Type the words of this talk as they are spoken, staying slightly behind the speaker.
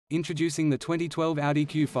Introducing the 2012 Audi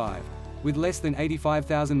Q5. With less than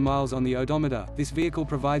 85,000 miles on the odometer, this vehicle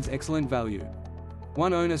provides excellent value.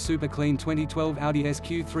 One owner super clean 2012 Audi SQ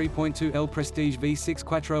 3.2L Prestige V6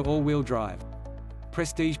 Quattro all-wheel drive.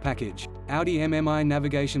 Prestige package. Audi MMI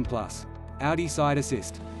Navigation Plus. Audi side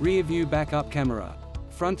assist. Rear view backup camera.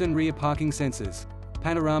 Front and rear parking sensors.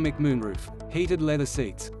 Panoramic moonroof. Heated leather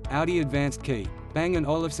seats. Audi advanced key. Bang &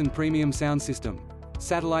 Olufsen premium sound system.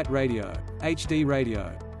 Satellite radio. HD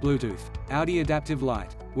radio. Bluetooth. Audi adaptive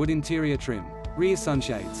light. Wood interior trim. Rear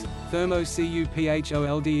sunshades. Thermo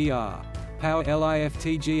CUPHOLDER. Power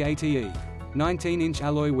LIFT-GATE. 19-inch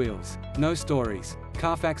alloy wheels. No stories.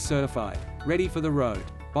 Carfax certified. Ready for the road.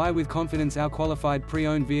 Buy with confidence. Our qualified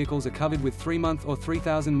pre-owned vehicles are covered with 3-month or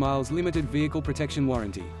 3,000 miles limited vehicle protection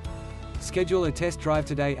warranty. Schedule a test drive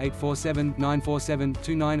today.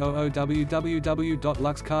 847-947-2900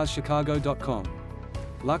 www.luxcarschicago.com.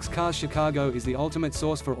 Lux Cars Chicago is the ultimate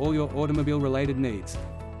source for all your automobile-related needs.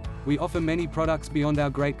 We offer many products beyond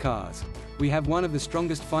our great cars. We have one of the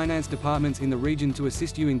strongest finance departments in the region to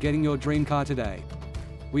assist you in getting your dream car today.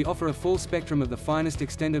 We offer a full spectrum of the finest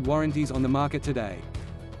extended warranties on the market today.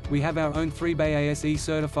 We have our own 3-bay ASE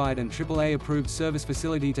certified and AAA approved service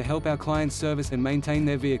facility to help our clients service and maintain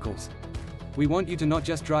their vehicles. We want you to not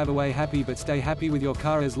just drive away happy but stay happy with your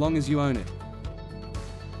car as long as you own it.